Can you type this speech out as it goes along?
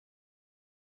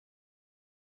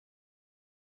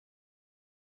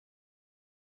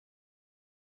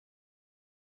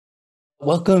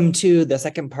Welcome to the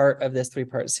second part of this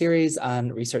three-part series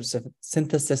on research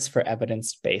synthesis for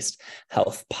evidence-based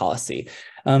health policy.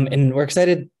 And we're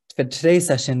excited for today's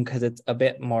session because it's a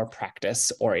bit more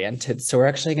practice-oriented. So we're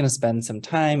actually going to spend some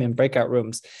time in breakout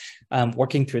rooms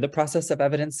working through the process of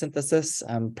evidence synthesis,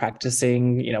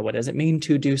 practicing, what does it mean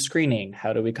to do screening?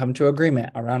 How do we come to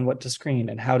agreement around what to screen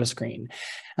and how to screen?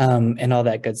 And all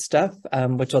that good stuff,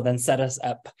 which will then set us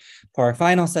up for our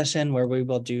final session where we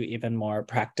will do even more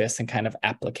practice and kind of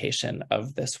application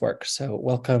of this work. So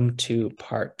welcome to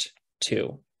part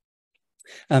 2.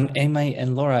 Amy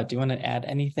and Laura, do you want to add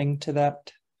anything to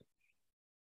that?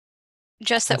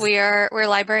 Just that we're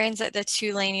librarians at the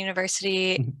Tulane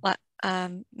University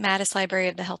Mattis Library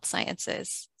of the Health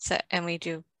Sciences. And we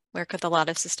do work with a lot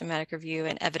of systematic review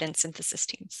and evidence synthesis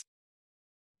teams.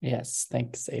 Yes,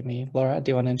 thanks, Amy. Laura, do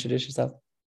you want to introduce yourself?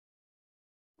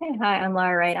 Hey, hi, I'm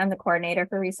Laura Wright. I'm the coordinator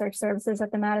for research services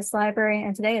at the Mattis Library,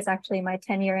 and today is actually my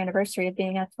 10-year anniversary of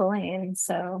being at Tulane.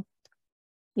 So,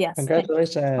 yes.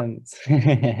 Congratulations.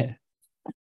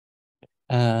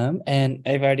 And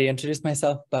I've already introduced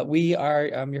myself, but we are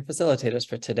your facilitators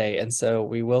for today. And so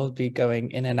we will be going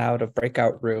in and out of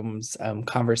breakout rooms,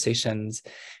 conversations,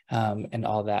 and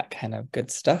all that kind of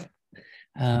good stuff.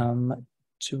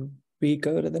 Should we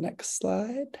go to the next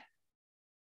slide?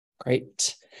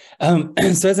 Great. So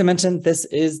as I mentioned, this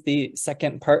is the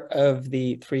second part of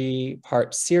the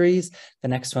 3-part series.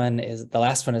 The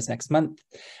last one is next month.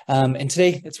 And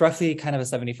today it's roughly kind of a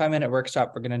 75-minute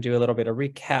workshop. We're going to do a little bit of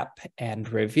recap and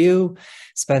review,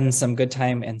 spend some good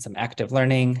time in some active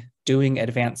learning, doing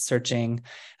advanced searching,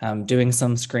 doing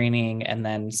some screening, and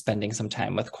then spending some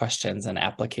time with questions and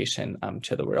application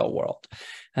to the real world.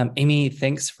 Amy,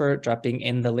 thanks for dropping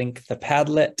in the link, the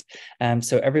Padlet.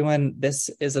 So everyone, this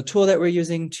is a tool that we're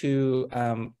using to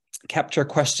capture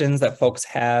questions that folks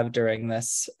have during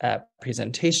this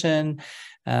presentation.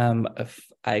 If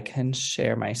I can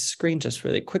share my screen just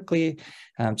really quickly,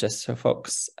 just so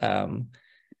folks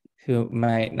who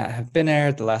might not have been there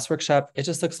at the last workshop, it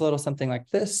just looks a little something like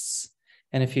this.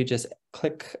 And if you just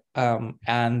click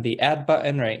on the add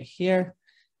button right here,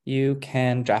 you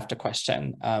can draft a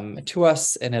question to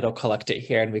us and it'll collect it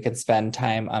here and we can spend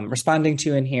time responding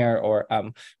to in here, or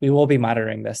we will be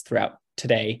monitoring this throughout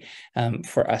today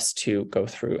for us to go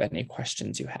through any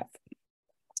questions you have.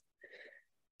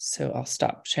 So I'll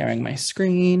stop sharing my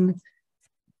screen.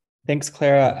 Thanks,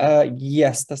 Clara.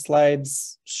 Yes, the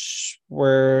slides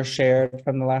were shared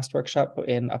from the last workshop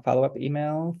in a follow-up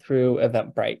email through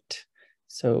Eventbrite.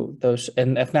 So those,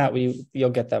 and if not, you'll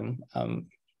get them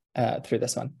through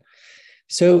this one.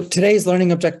 So today's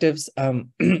learning objectives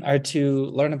are to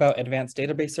learn about advanced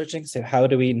database searching. So how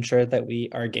do we ensure that we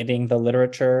are getting the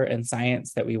literature and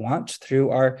science that we want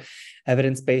through our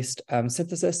evidence-based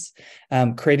synthesis?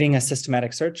 Creating a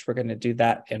systematic search, we're going to do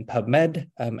that in PubMed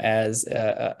as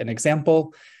an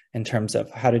example in terms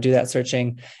of how to do that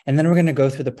searching. And then we're going to go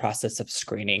through the process of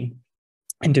screening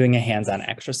and doing a hands-on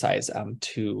exercise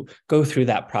to go through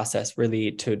that process,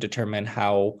 really to determine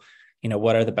how,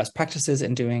 what are the best practices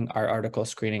in doing our article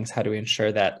screenings? How do we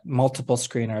ensure that multiple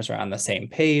screeners are on the same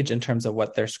page in terms of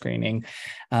what they're screening,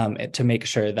 to make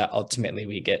sure that ultimately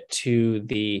we get to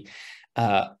the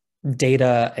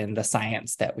data and the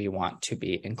science that we want to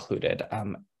be included,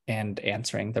 and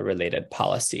answering the related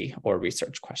policy or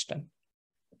research question.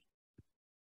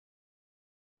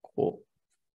 Cool.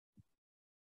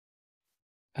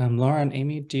 Laura and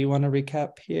Amy, do you want to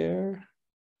recap here?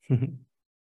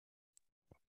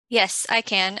 Yes, I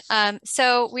can.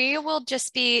 So we will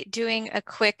just be doing a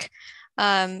quick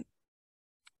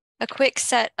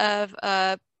set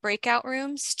of breakout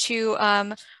rooms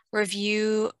to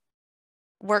review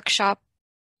workshop.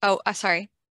 Oh, sorry.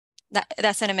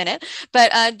 That's in a minute.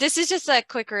 But this is just a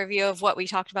quick review of what we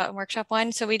talked about in workshop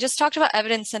 1. So we just talked about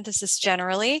evidence synthesis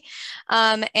generally,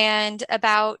 and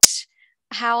about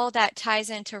how that ties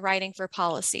into writing for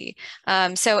policy.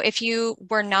 So if you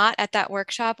were not at that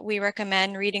workshop, we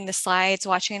recommend reading the slides,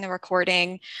 watching the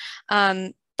recording.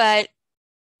 But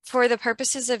for the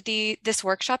purposes of this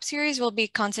workshop series, we'll be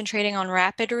concentrating on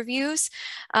rapid reviews,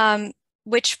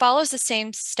 which follows the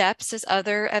same steps as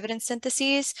other evidence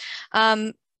syntheses.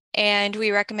 And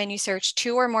we recommend you search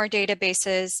 2 or more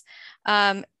databases.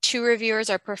 2 reviewers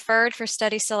are preferred for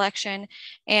study selection,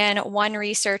 and 1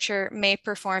 researcher may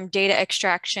perform data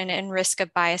extraction and risk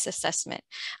of bias assessment.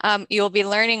 You'll be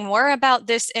learning more about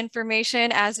this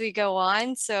information as we go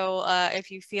on. So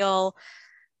if you feel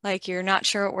like you're not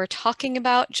sure what we're talking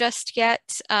about just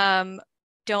yet,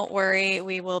 don't worry,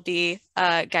 we will be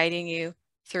guiding you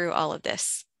through all of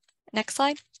this. Next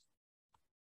slide.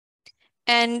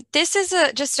 And this is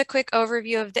just a quick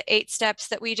overview of the 8 steps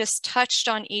that we just touched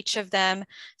on each of them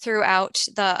throughout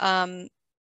the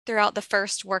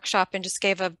first workshop and just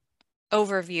gave a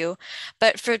overview.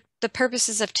 But for the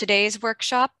purposes of today's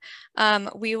workshop,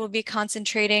 we will be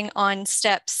concentrating on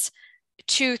steps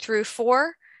 2 through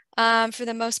 4 for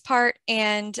the most part,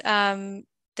 and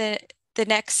the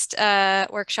next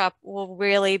workshop will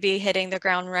really be hitting the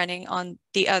ground running on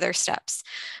the other steps.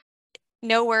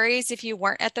 No worries if you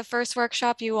weren't at the first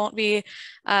workshop, you won't be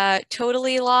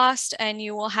totally lost, and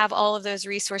you will have all of those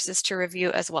resources to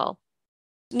review as well.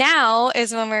 Now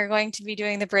is when we're going to be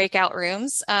doing the breakout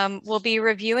rooms. We'll be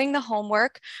reviewing the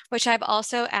homework, which I've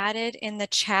also added in the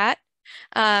chat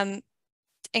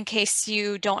in case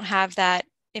you don't have that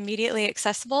immediately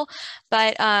accessible.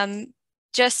 But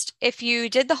just if you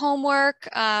did the homework,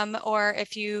 or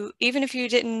even if you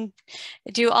didn't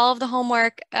do all of the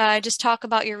homework, just talk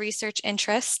about your research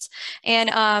interests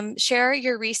and share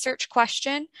your research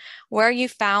question, where you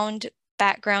found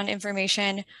background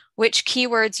information, which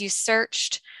keywords you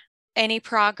searched, any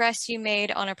progress you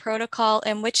made on a protocol,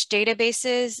 and which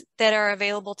databases that are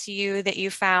available to you that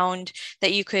you found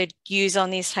that you could use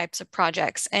on these types of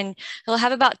projects. And you'll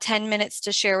have about 10 minutes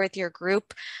to share with your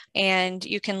group, and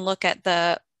you can look at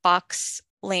the box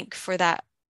link for that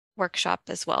workshop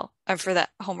as well, or for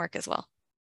that homework as well.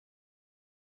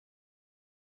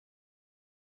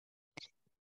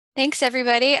 Thanks,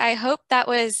 everybody. I hope that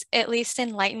was at least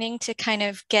enlightening to kind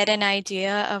of get an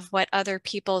idea of what other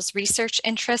people's research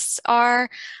interests are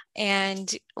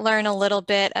and learn a little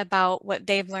bit about what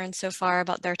they've learned so far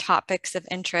about their topics of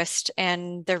interest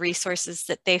and the resources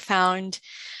that they found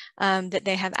that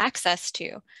they have access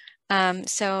to.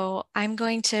 So I'm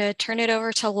going to turn it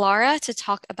over to Laura to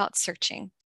talk about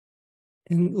searching.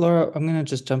 And Laura, I'm going to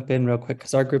just jump in real quick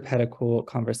because our group had a cool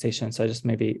conversation. So I just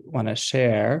maybe want to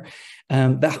share.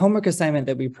 The homework assignment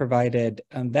that we provided,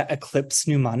 that Eclipse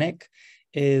mnemonic,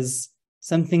 is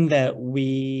something that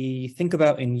we think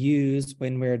about and use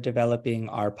when we're developing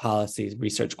our policies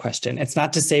research question. It's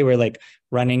not to say we're like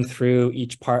running through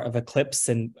each part of Eclipse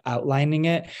and outlining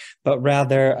it, but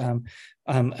rather,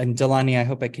 and Delania, I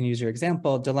hope I can use your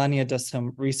example. Delania does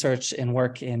some research and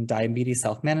work in diabetes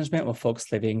self-management with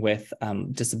folks living with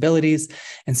disabilities.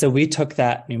 And so we took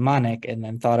that mnemonic and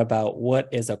then thought about what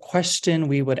is a question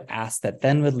we would ask that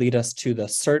then would lead us to the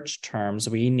search terms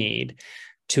we need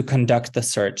to conduct the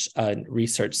search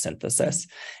research synthesis.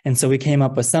 And so we came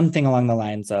up with something along the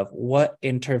lines of what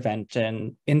interventions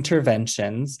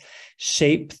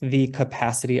shape the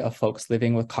capacity of folks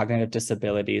living with cognitive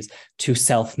disabilities to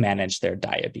self-manage their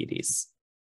diabetes.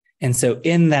 And so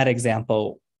in that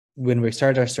example, when we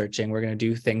start our searching, we're going to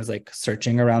do things like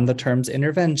searching around the terms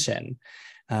intervention.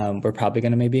 We're probably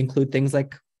going to maybe include things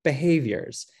like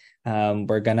behaviors.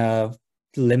 We're going to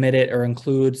limit it or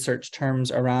include search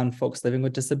terms around folks living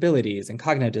with disabilities and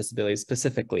cognitive disabilities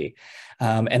specifically.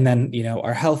 And then, you know,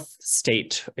 our health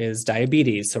state is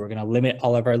diabetes. So we're going to limit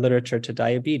all of our literature to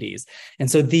diabetes.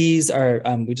 And so these are,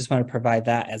 we just want to provide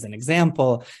that as an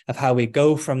example of how we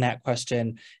go from that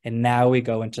question. And now we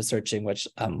go into searching, which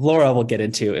Laura will get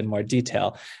into in more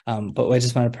detail. But I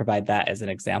just want to provide that as an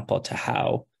example to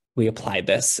how we apply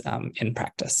this in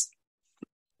practice.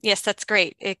 Yes, that's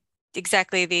great.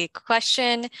 Exactly, the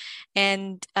question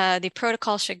and the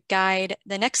protocol should guide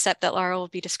the next step that Laura will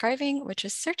be describing, which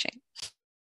is searching.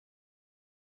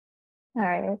 All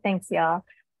right, thanks, y'all.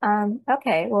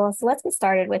 Okay, well, so let's get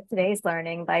started with today's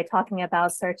learning by talking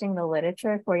about searching the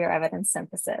literature for your evidence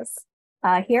synthesis.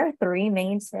 Here are 3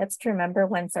 main tips to remember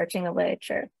when searching the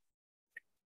literature.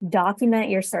 Document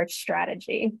your search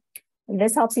strategy.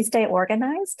 This helps you stay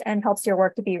organized and helps your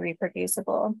work to be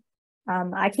reproducible.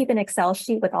 I keep an Excel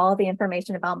sheet with all the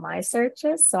information about my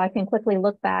searches, so I can quickly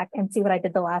look back and see what I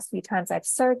did the last few times I've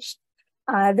searched.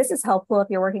 This is helpful if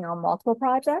you're working on multiple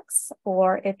projects,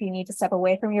 or if you need to step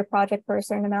away from your project for a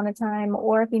certain amount of time,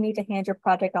 or if you need to hand your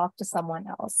project off to someone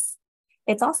else.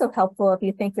 It's also helpful if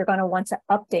you think you're going to want to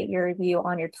update your review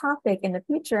on your topic in the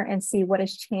future and see what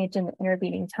has changed in the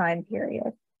intervening time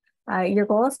period. Your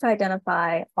goal is to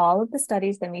identify all of the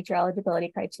studies that meet your eligibility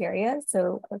criteria,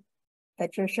 so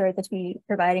that you're sure that you're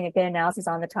providing a good analysis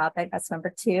on the topic. That's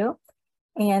number 2.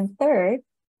 And third,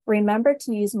 remember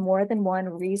to use more than one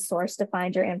resource to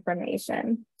find your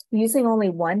information. Using only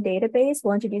one database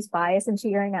will introduce bias into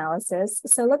your analysis,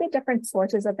 so look at different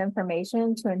sources of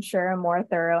information to ensure a more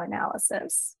thorough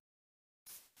analysis.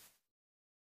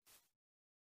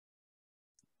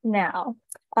 Now,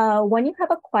 when you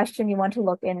have a question you want to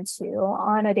look into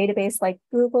on a database like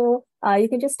Google, you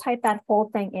can just type that whole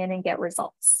thing in and get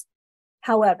results.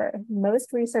 However,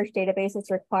 most research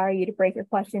databases require you to break your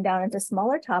question down into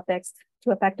smaller topics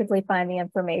to effectively find the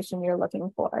information you're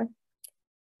looking for.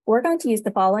 We're going to use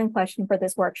the following question for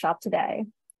this workshop today.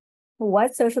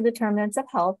 What social determinants of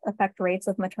health affect rates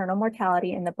of maternal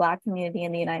mortality in the Black community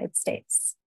in the United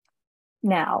States?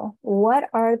 Now, what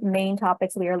are the main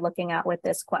topics we are looking at with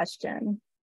this question?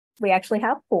 We actually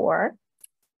have 4.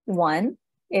 One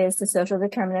is the social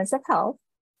determinants of health.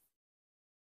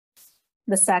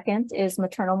 The second is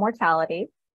maternal mortality.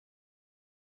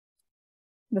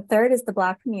 The third is the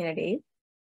Black community.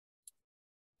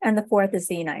 And the fourth is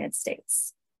the United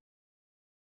States.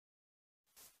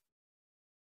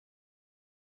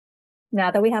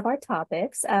 Now that we have our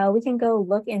topics, we can go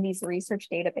look in these research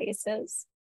databases.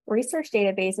 Research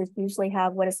databases usually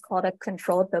have what is called a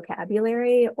controlled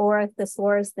vocabulary, or a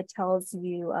thesaurus that tells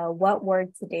you what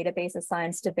words the database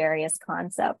assigns to various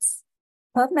concepts.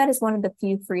 PubMed is one of the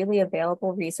few freely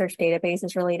available research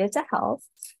databases related to health.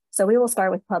 So we will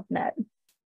start with PubMed.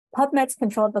 PubMed's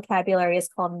controlled vocabulary is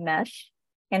called MESH,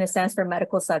 and it stands for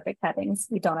medical subject headings.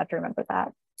 You don't have to remember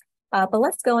that. But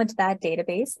let's go into that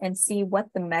database and see what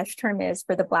the MESH term is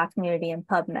for the Black community in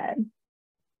PubMed.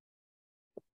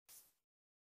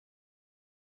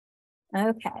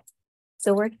 Okay,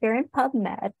 so we're here in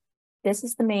PubMed. This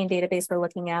is the main database we're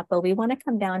looking at, but we want to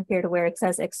come down here to where it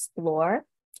says Explore,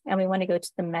 and we want to go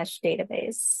to the MESH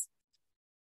database.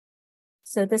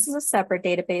 So this is a separate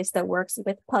database that works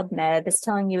with PubMed. It's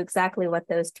telling you exactly what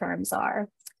those terms are.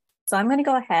 So I'm going to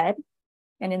go ahead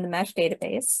and in the MESH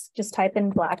database, just type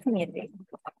in Black community.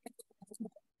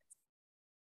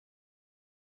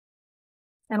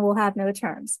 And we'll have no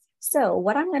terms. So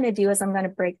what I'm going to do is I'm going to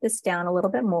break this down a little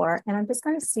bit more, and I'm just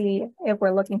going to see if we're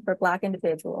looking for Black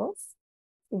individuals,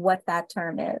 what that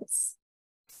term is.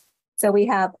 So we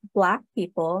have Black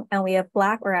people and we have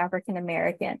Black or African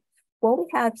American. What we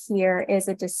have here is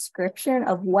a description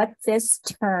of what this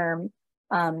term,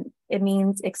 it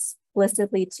means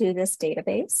explicitly to this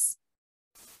database.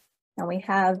 And we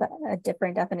have a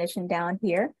different definition down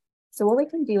here. So what we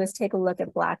can do is take a look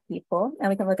at Black people, and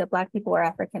we can look at Black people or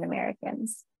African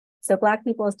Americans. So Black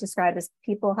people is described as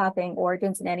people having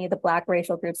origins in any of the Black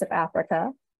racial groups of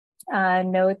Africa.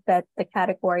 Note that the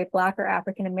category Black or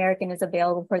African American is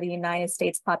available for the United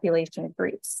States population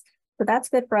groups. So that's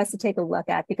good for us to take a look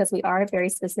at because we are very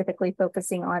specifically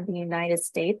focusing on the United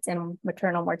States and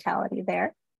maternal mortality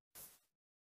there.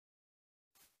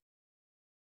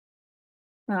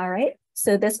 All right,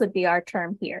 so this would be our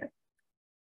term here.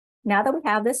 Now that we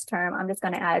have this term, I'm just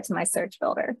going to add it to my search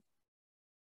builder.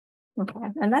 Okay,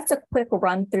 and that's a quick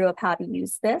run through of how to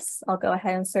use this. I'll go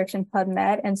ahead and search in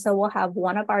PubMed, and so we'll have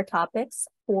one of our topics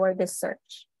for this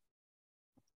search.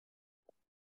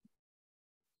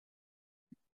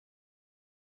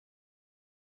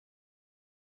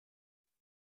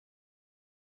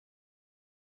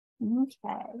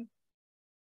 Okay,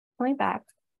 coming back.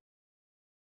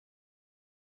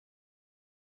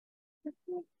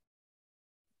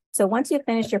 So once you've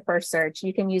finished your first search,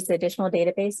 you can use the additional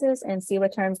databases and see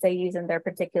what terms they use in their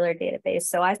particular database.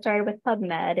 So I started with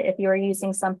PubMed. If you're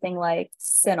using something like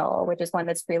CINAHL, which is one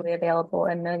that's freely available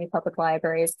in many public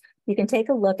libraries, you can take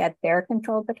a look at their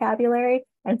controlled vocabulary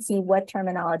and see what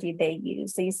terminology they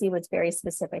use. So you see what's very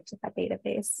specific to that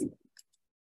database.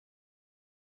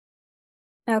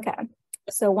 Okay,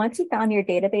 so once you found your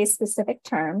database specific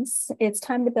terms, it's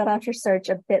time to build out your search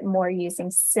a bit more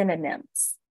using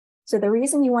synonyms. So the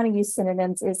reason you want to use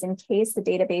synonyms is in case the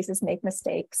databases make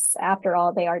mistakes. After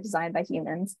all, they are designed by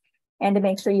humans, and to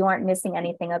make sure you aren't missing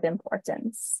anything of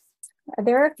importance.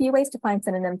 There are a few ways to find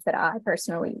synonyms that I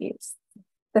personally use.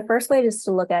 The first way is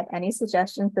to look at any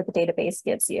suggestions that the database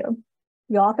gives you.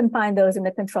 You'll often find those in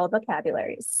the controlled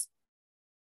vocabularies.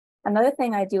 Another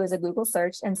thing I do is a Google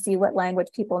search and see what language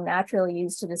people naturally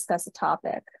use to discuss a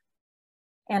topic.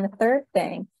 And the third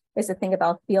thing is to think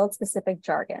about field-specific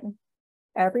jargon.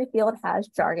 Every field has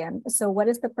jargon, so what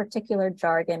is the particular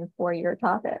jargon for your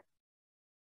topic?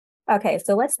 Okay,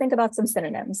 so let's think about some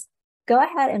synonyms. Go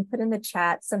ahead and put in the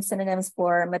chat some synonyms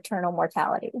for maternal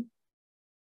mortality.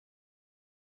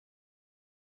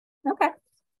 Okay,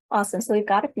 awesome. So we've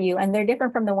got a few, and they're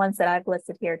different from the ones that I've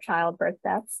listed here, childbirth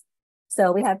deaths.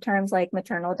 So we have terms like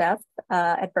maternal death,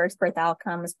 adverse birth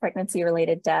outcomes,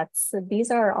 pregnancy-related deaths. So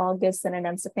these are all good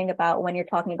synonyms to think about when you're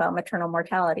talking about maternal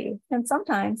mortality. And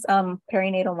sometimes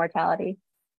perinatal mortality.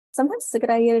 Sometimes it's a good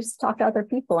idea to just talk to other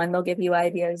people and they'll give you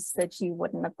ideas that you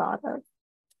wouldn't have thought of.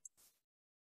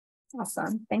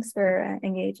 Awesome. Thanks for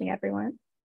engaging, everyone.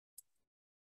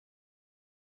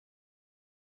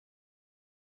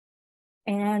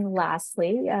 And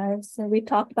lastly, so we've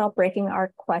talked about breaking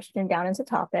our question down into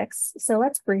topics. So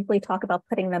let's briefly talk about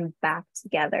putting them back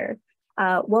together.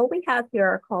 What we have here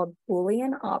are called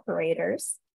Boolean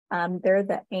operators. They're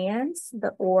the ands,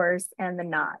 the ors, and the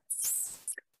nots.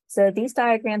 So these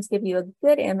diagrams give you a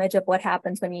good image of what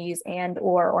happens when you use and,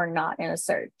 or not in a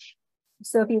search.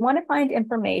 So if you want to find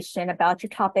information about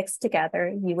your topics together,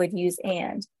 you would use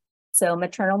and. So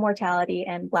maternal mortality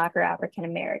and Black or African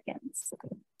Americans.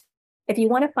 If you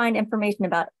want to find information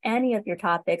about any of your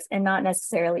topics and not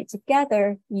necessarily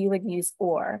together, you would use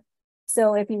or.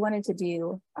 So if you wanted to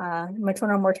do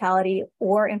maternal mortality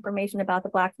or information about the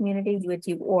Black community, you would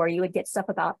do or. You would get stuff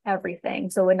about everything.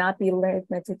 So it would not be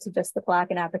limited to just the Black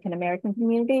and African American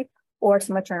community or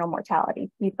to maternal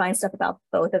mortality. You'd find stuff about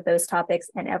both of those topics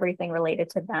and everything related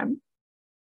to them.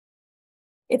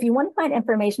 If you want to find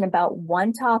information about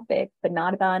one topic, but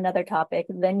not about another topic,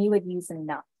 then you would use a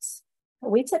not.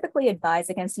 We typically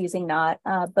advise against using not,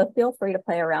 but feel free to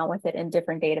play around with it in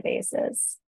different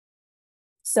databases.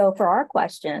 So for our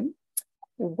question,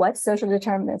 what social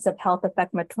determinants of health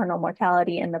affect maternal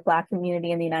mortality in the Black community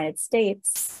in the United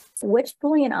States? Which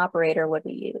Boolean operator would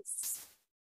we use?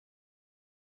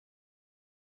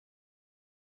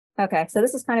 Okay, so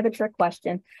this is kind of a trick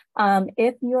question.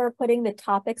 If you're putting the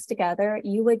topics together,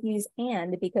 you would use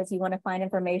and because you want to find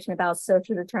information about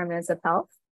social determinants of health,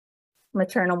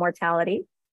 maternal mortality,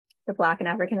 the Black and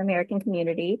African American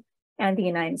community, and the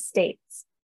United States.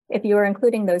 If you were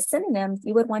including those synonyms,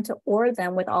 you would want to or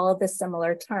them with all of the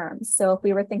similar terms. So if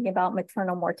we were thinking about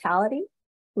maternal mortality,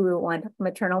 we would want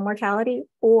maternal mortality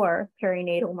or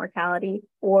perinatal mortality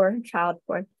or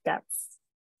childbirth deaths.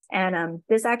 And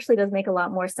this actually does make a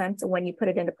lot more sense when you put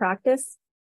it into practice.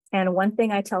 And one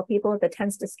thing I tell people that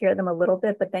tends to scare them a little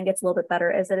bit, but then gets a little bit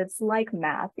better is that it's like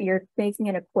math. You're making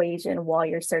an equation while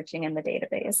you're searching in the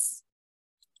database.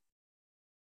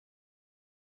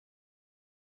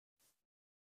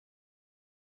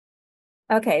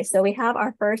 Okay, so we have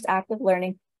our first active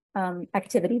learning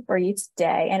activity for you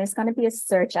today, and it's going to be a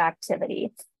search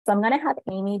activity. So I'm going to have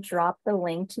Amy drop the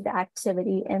link to the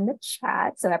activity in the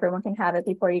chat so everyone can have it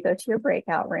before you go to your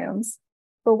breakout rooms.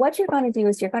 But what you're going to do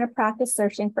is you're going to practice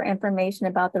searching for information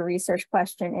about the research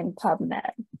question in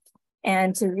PubMed.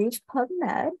 And to reach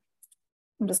PubMed,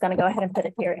 I'm just going to go ahead and put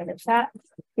it here in the chat.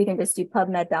 You can just do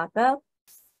pubmed.gov.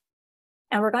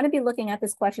 And we're going to be looking at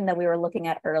this question that we were looking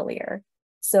at earlier.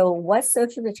 So what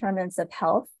social determinants of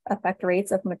health affect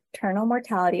rates of maternal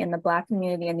mortality in the Black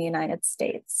community in the United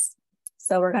States?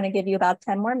 So we're going to give you about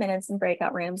 10 more minutes in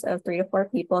breakout rooms of 3 to 4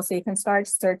 people so you can start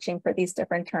searching for these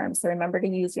different terms. So remember to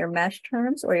use your mesh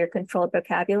terms or your controlled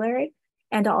vocabulary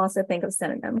and to also think of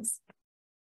synonyms.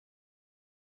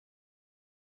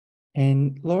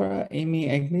 And Laura,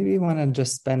 Amy, I maybe want to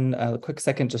just spend a quick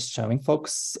second just showing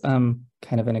folks kind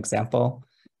of an example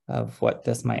of what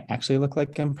this might actually look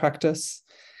like in practice.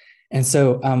 And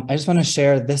so I just want to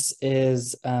share, this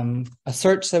is a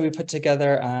search that we put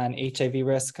together on HIV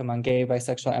risk among gay,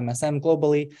 bisexual, MSM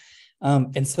globally.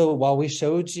 And so while we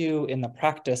showed you in the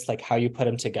practice, like how you put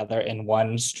them together in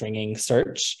one stringing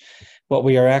search, what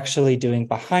we are actually doing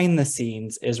behind the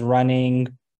scenes is running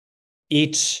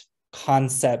each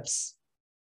concept's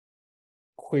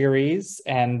queries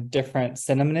and different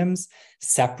synonyms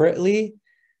separately.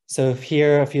 So if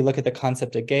you look at the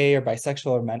concept of gay or bisexual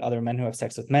or other men who have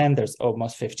sex with men, there's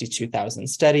almost 52,000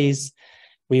 studies.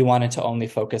 We wanted to only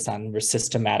focus on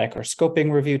systematic or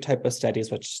scoping review type of studies,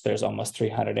 which there's almost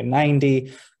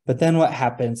 390. But then what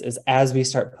happens is as we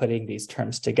start putting these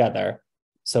terms together,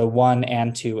 so 1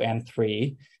 and 2 and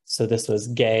 3, so this was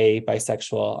gay,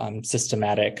 bisexual,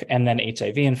 systematic, and then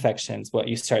HIV infections, what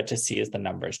you start to see is the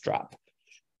numbers drop.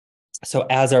 So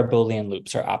as our Boolean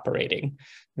loops are operating,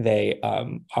 they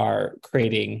are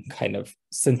creating, kind of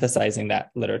synthesizing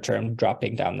that literature and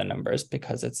dropping down the numbers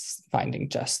because it's finding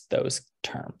just those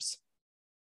terms.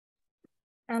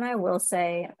 And I will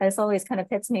say, this always kind of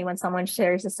hits me when someone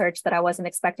shares a search that I wasn't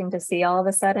expecting to see all of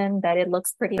a sudden, that it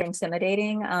looks pretty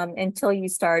intimidating until you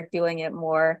start doing it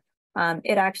more.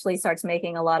 It actually starts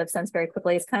making a lot of sense very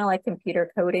quickly. It's kind of like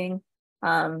computer coding.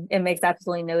 It makes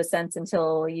absolutely no sense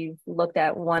until you've looked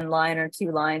at 1 line or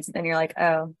 2 lines, and then you're like,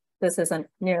 oh, this isn't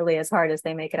nearly as hard as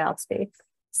they make it out to be.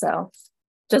 So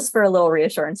just for a little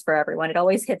reassurance for everyone, it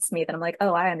always hits me that I'm like,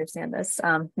 oh, I understand this.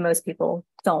 Most people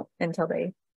don't until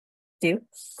they do.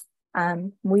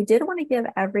 We did want to give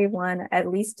everyone at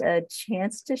least a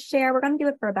chance to share. We're going to do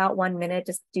it for about 1 minute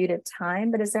just due to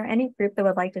time, but is there any group that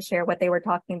would like to share what they were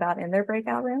talking about in their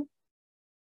breakout room?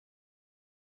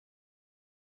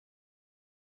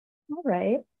 All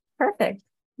right, perfect.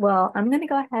 Well, I'm going to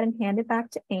go ahead and hand it back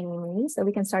to Amy so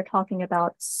we can start talking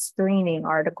about screening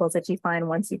articles that you find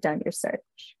once you've done your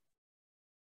search.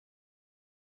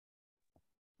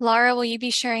 Laura, will you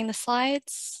be sharing the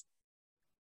slides?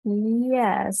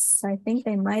 Yes, I think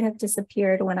they might have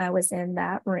disappeared when I was in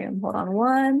that room. Hold on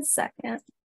one second.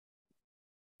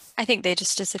 I think they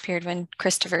just disappeared when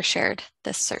Christopher shared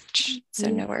this search, so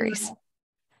no worries.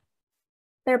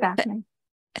 They're back now.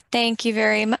 Thank you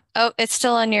very much. Oh, it's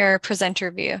still on your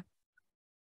presenter view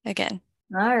again.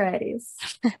 All righty.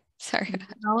 Sorry.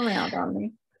 All around on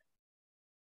me.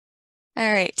 All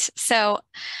right, so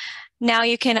now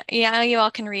you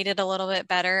all can read it a little bit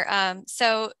better.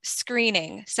 So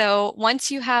screening. So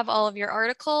once you have all of your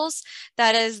articles,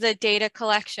 that is the data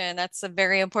collection. That's a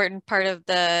very important part of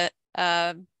the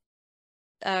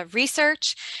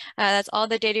research. That's all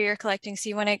the data you're collecting. So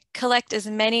you want to collect as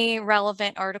many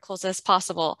relevant articles as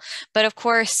possible. But of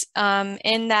course,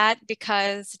 in that,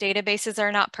 because databases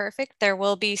are not perfect, there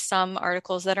will be some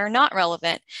articles that are not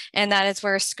relevant. And that is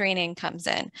where screening comes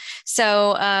in.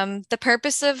 So the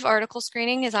purpose of article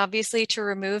screening is obviously to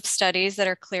remove studies that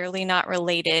are clearly not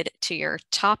related to your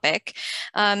topic.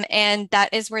 And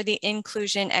that is where the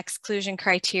inclusion-exclusion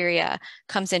criteria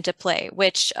comes into play,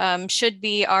 which should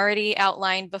be already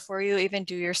outlined before you even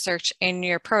do your search in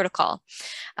your protocol.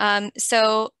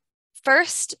 So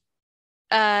first,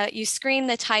 you screen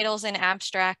the titles and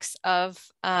abstracts of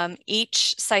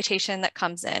each citation that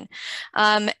comes in.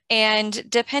 And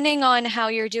depending on how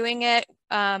you're doing it,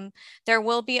 there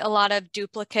will be a lot of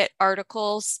duplicate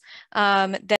articles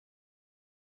that